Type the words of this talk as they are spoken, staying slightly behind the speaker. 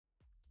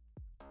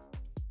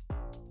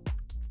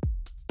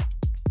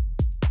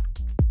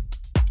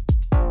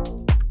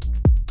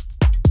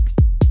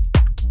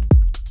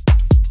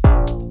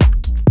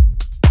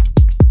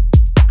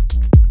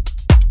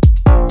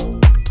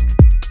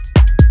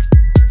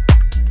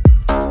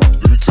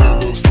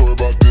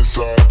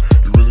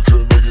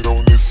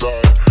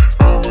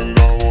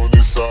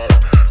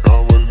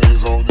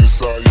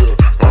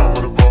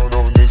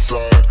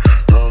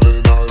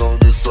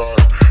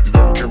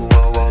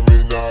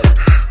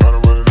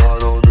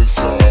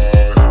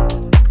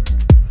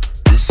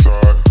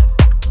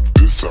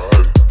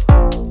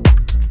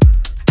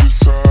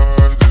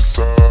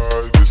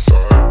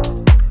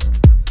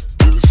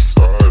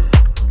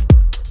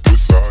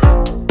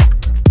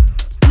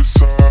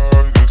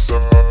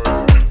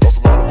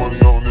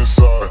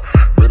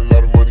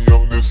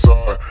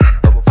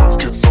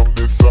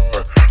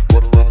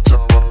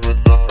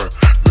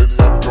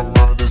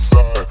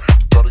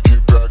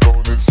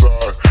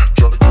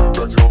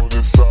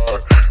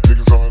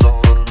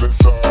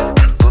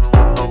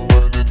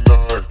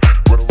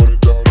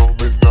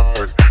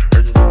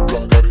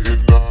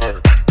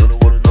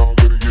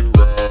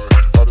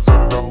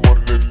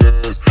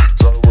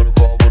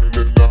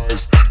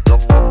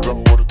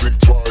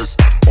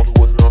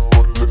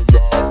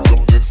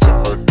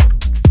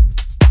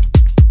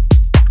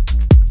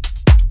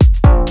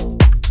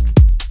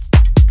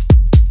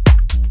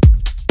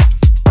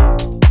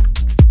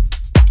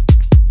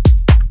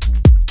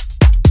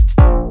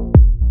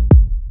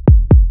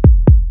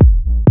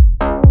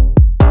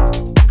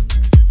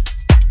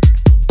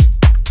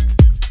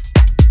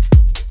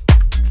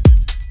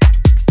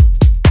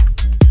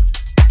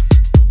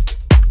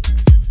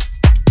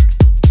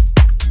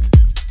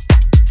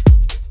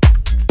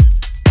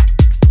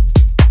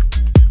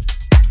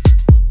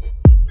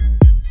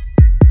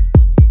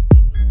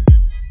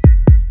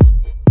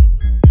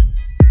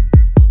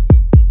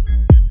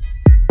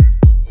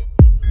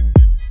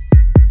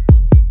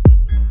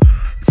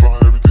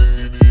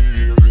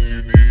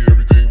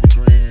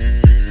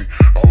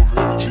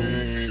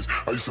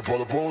used to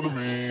pull up on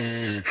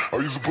me. I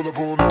used to pull up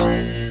on the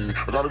team.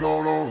 I got it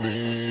all on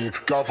me.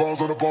 Got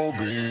falls on up on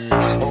me.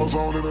 I was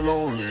on in the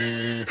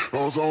lonely.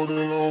 I was on in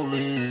the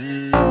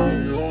lonely.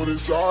 On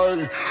this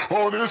side,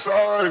 on this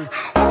side,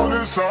 on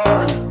this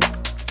side.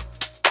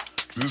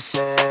 This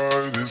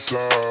side, this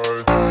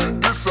side,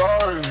 this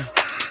side,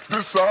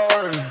 this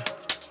side.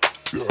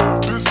 Yeah,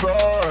 this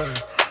side,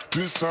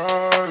 this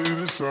side,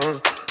 this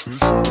side, this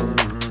side,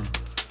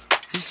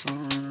 this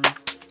side.